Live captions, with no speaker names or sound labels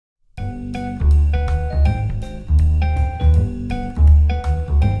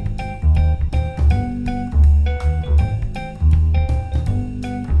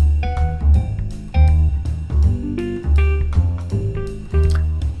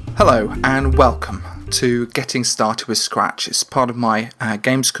Hello and welcome to Getting Started with Scratch. It's part of my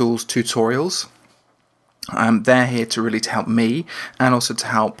Game Schools tutorials. They're here to help me and also to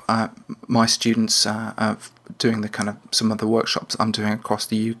help my students doing some of the workshops I'm doing across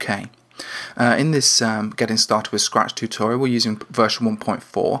the UK. In this Getting Started with Scratch tutorial, we're using version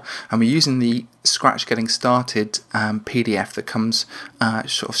 1.4 and we're using the Scratch Getting Started PDF that comes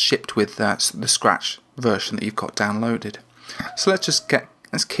sort of shipped with the Scratch version that you've got downloaded. So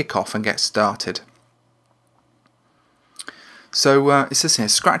let's kick off and get started. So it says here,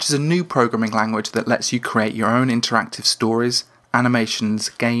 Scratch is a new programming language that lets you create your own interactive stories, animations,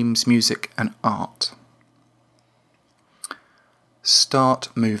 games, music and art. Start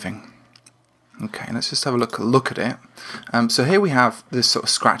moving. Okay, let's just have a look at it. So here we have this sort of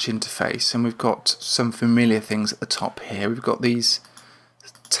Scratch interface, and we've got some familiar things at the top here. We've got these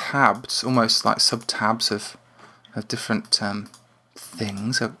tabs, almost like sub-tabs of different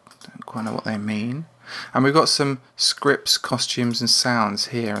things. I don't quite know what they mean. And we've got some scripts, costumes and sounds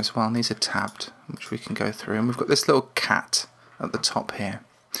here as well, and these are tabbed, which we can go through. And we've got this little cat at the top here.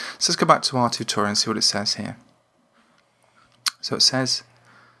 So let's go back to our tutorial and see what it says here. So it says,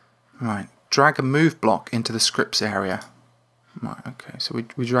 right, drag a move block into the scripts area. Right, okay, so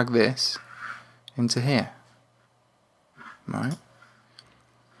we drag this into here. Right.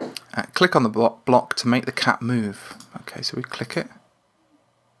 Click on the block to make the cat move. Okay, so we click it.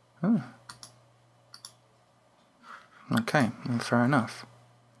 Oh. Okay, well, fair enough.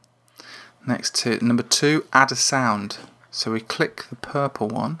 Next to number 2, add a sound. So we click the purple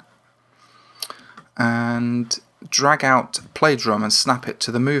one and drag out play drum and snap it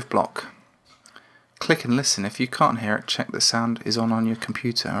to the move block. Click and listen. If you can't hear it, check the sound is on your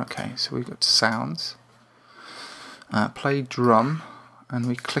computer. Okay, so we go to sounds, play drum, and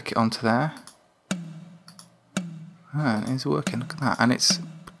we click it onto there. Ah, it is working, look at that, and it's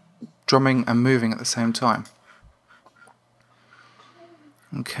drumming and moving at the same time.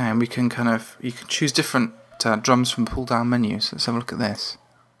 Okay, and we can you can choose different drums from pull down menus. Let's have a look at this.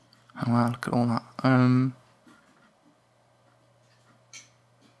 Oh wow, look at all that.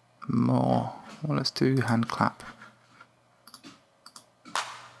 More. Well, let's do hand clap.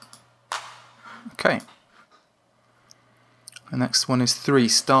 Okay. The next one is 3,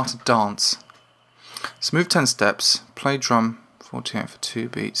 start a dance. So move 10 steps, play drum 48 for 2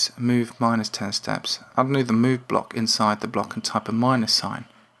 beats, move minus 10 steps. Add another move block inside the block and type a minus sign.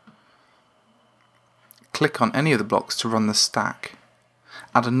 Click on any of the blocks to run the stack.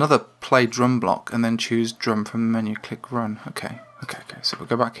 Add another play drum block and then choose drum from the menu, click run. Okay, so we'll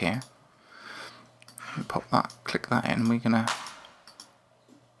go back here. We pop that, click that in, and we're going to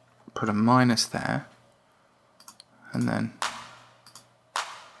put a minus there. And then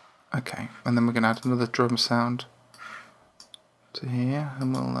okay, and then we're going to add another drum sound to here,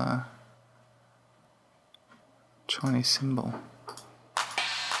 and we'll Chinese symbol.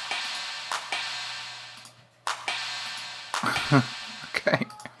 Okay.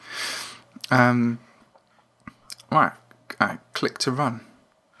 Right. Click to run.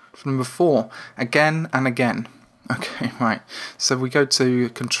 Number 4, again and again. Okay, right. So we go to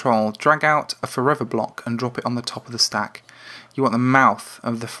control, drag out a forever block and drop it on the top of the stack. You want the mouth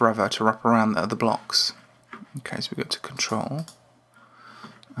of the forever to wrap around the other blocks. Okay, so we go to control,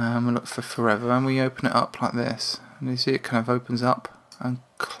 and we look for forever, and we open it up like this. And you see it kind of opens up and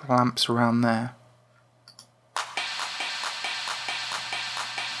clamps around there.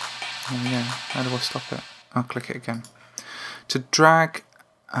 There we go. How do I stop it? I'll click it again. To drag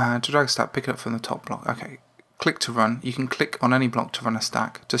a stack, pick it up from the top block. Okay, click to run. You can click on any block to run a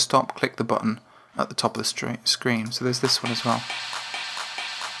stack. To stop, click the button at the top of the screen. So there's this one as well,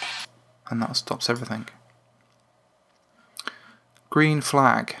 and that stops everything. Green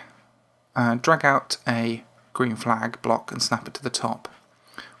flag. Drag out a green flag block and snap it to the top.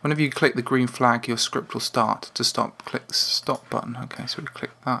 Whenever you click the green flag, your script will start. To stop, click the stop button. Okay, so we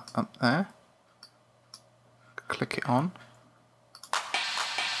click that up there. Click it on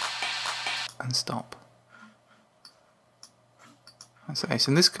and stop. That's ace.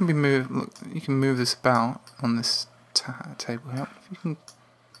 And this can be moved. Look, you can move this about on this table here. If you can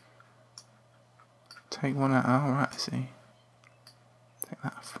take one out. Oh, right, I see. Take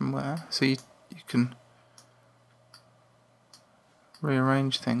that from where? So you can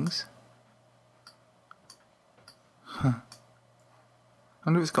rearrange things. Huh. I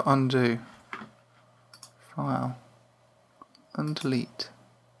wonder if it's got undo. File. Undelete.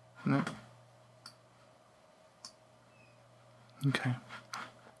 No. Okay.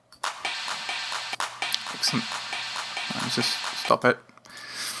 Excellent. Let's just stop it.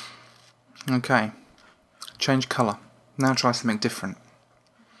 Okay. Change colour. Now try something different.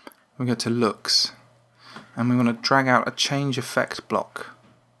 we go to looks, and we want to drag out a change effect block.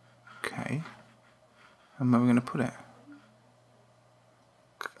 Okay, and where are we going to put it?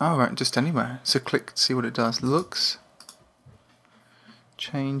 Oh, right, just anywhere. So click, see what it does. Looks,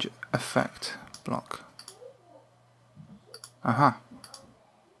 change effect block. Aha.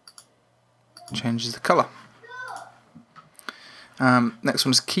 Changes the colour. Next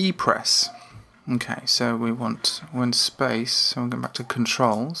one is key press. Okay, so we want when space, so we're going back to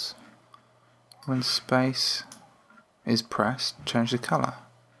controls. When space is pressed, change the colour.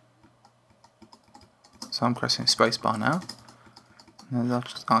 So I'm pressing spacebar now. And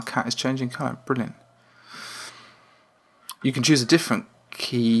our cat is changing colour. Brilliant. You can choose a different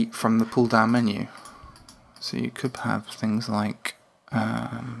key from the pull down menu. So you could have things like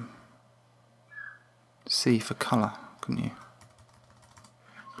C for colour, couldn't you?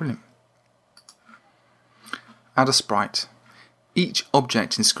 Brilliant. Add a sprite. Each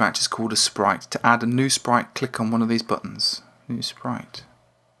object in Scratch is called a sprite. To add a new sprite, click on one of these buttons. New sprite.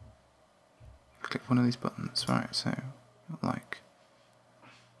 Click one of these buttons. Right, so like.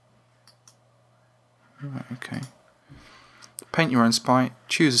 Right, okay. Paint your own sprite,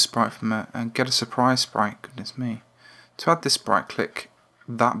 choose a sprite from it, and get a surprise sprite. Goodness me. To add this sprite, click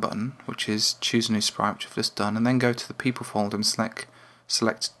that button, which is choose a new sprite, which I've just done, and then go to the people folder and select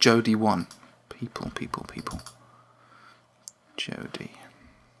Jody1. People.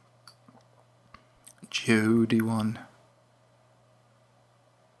 Jody1.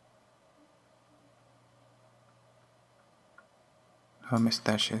 Oh, I missed,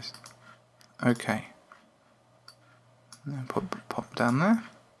 there she is. Okay. Pop down there.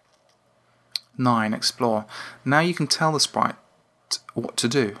 9. Explore. Now you can tell the sprite what to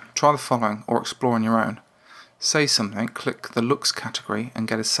do. Try the following or explore on your own. Say something, click the looks category and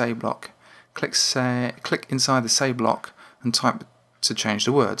get a say block. Click inside the say block and type to change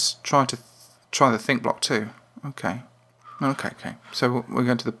the words. Try the think block too. Okay. Okay. So we're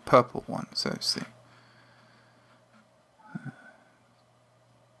going to the purple one. So it's the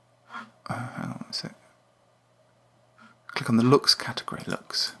hang on a sec. Click on the looks category.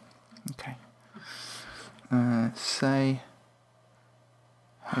 Looks. Okay. Say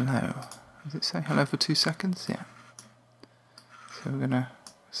hello. Does it say hello for 2 seconds? Yeah. So we're going to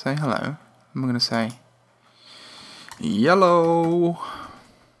say hello. And we're going to say yellow.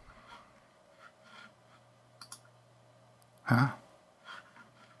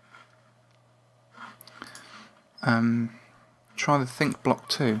 Try the think block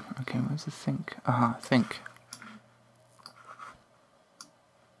too. Okay, where's the think? Aha, think.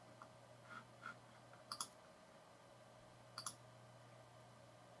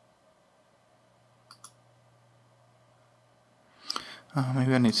 Oh,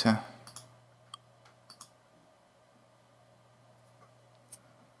 maybe I need to.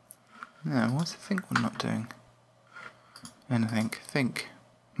 No, what's the think one not doing? Anything. Think.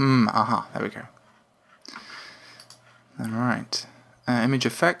 Aha, there we go. Alright. Image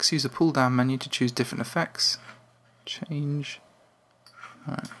effects. Use the pull down menu to choose different effects. Change.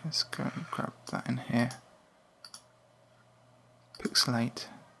 Alright, let's go and grab that in here. Pixelate.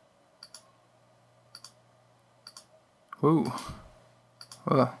 Whoa.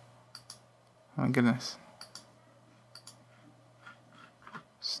 Oh my goodness.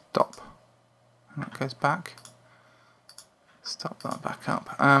 Stop. And that goes back. Stop that back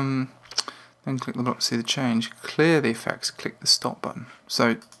up. Then click the block to see the change. Clear the effects, click the stop button.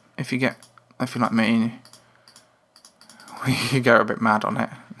 So if you're like me, you go a bit mad on it,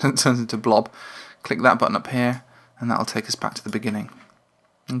 it turns into blob. Click that button up here and that'll take us back to the beginning.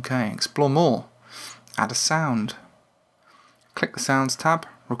 Okay, explore more. Add a sound. Click the sounds tab,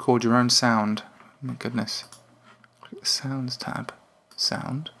 record your own sound. Oh my goodness. Click the sounds tab.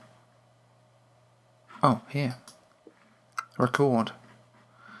 Sound. Oh, here. Record.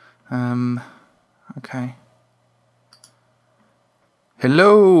 Okay.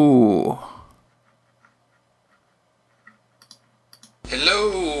 Hello.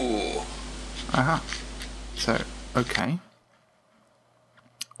 Hello. Aha. So, okay.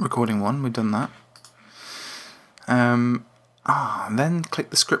 Recording 1, we've done that. Then click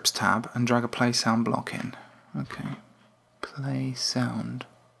the scripts tab and drag a play sound block in. Okay. Play sound.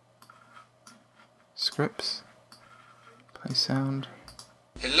 Scripts. Play sound.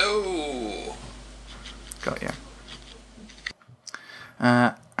 Hello. Got you.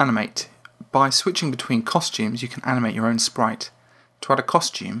 Animate. By switching between costumes, you can animate your own sprite. To add a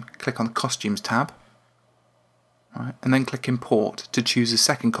costume, click on the Costumes tab. Right, and then click Import to choose a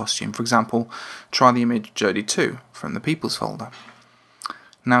second costume. For example, try the image Jody 2 from the People's folder.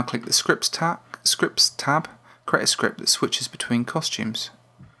 Now click the Scripts tab, create a script that switches between costumes.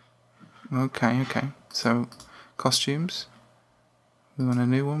 Okay, so costumes. We want a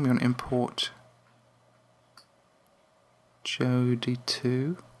new one. We want to import Jodie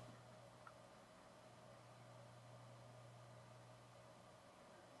 2.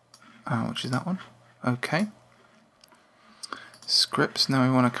 Which is that one? Okay. Scripts. Now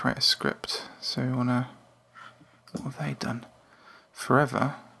we want to create a script. So we want to. What have they done?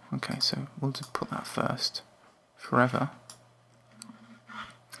 Forever. Okay, so we'll just put that first. Forever.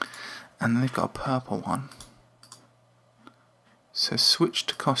 And then they've got a purple one. So switch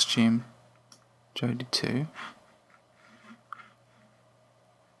to costume Jodie 2.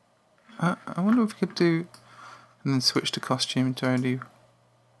 I wonder if we could do, and then switch to costume Jodie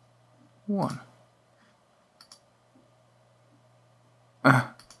 1.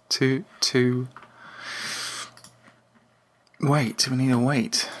 Two. Wait, we need a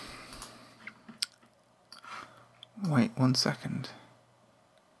wait. Wait 1 second.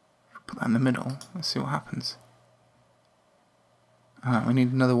 Put that in the middle. Let's see what happens. We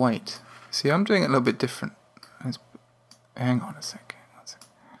need another wait. See, I'm doing it a little bit different. Hang on a second.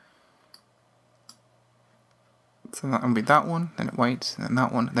 So that will be that one, then it waits, and then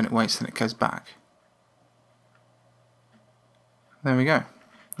that one, then it waits, then it goes back. There we go.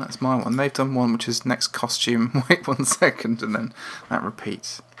 That's my one. They've done one which is next costume, wait 1 second, and then that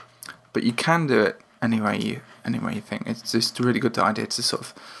repeats. But you can do it any way you think. It's just a really good idea to sort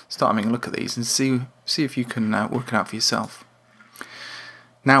of start having a look at these and see if you can work it out for yourself.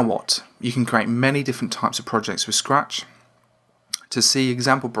 Now what? You can create many different types of projects with Scratch. To see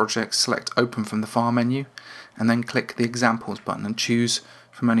example projects, select Open from the File menu, and then click the Examples button and choose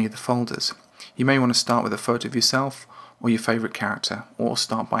from any of the folders. You may want to start with a photo of yourself or your favourite character, or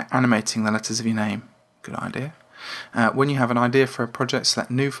start by animating the letters of your name. Good idea. When you have an idea for a project,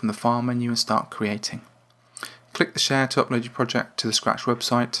 select New from the File menu and start creating. Click the Share to upload your project to the Scratch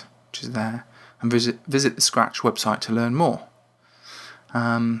website, which is there, and visit the Scratch website to learn more.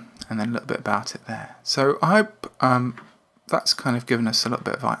 And then a little bit about it there. So I hope that's kind of given us a little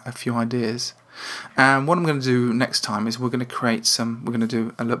bit of a few ideas. And what I'm going to do next time is we're going to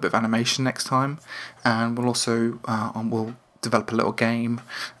do a little bit of animation next time, and we'll also we'll develop a little game,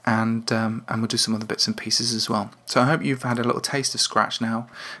 and we'll do some other bits and pieces as well. So I hope you've had a little taste of Scratch now,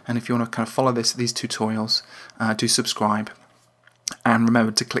 and if you want to kind of follow these tutorials, do subscribe, and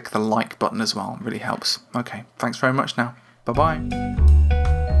remember to click the like button as well. It really helps. Okay, thanks very much now. Bye bye.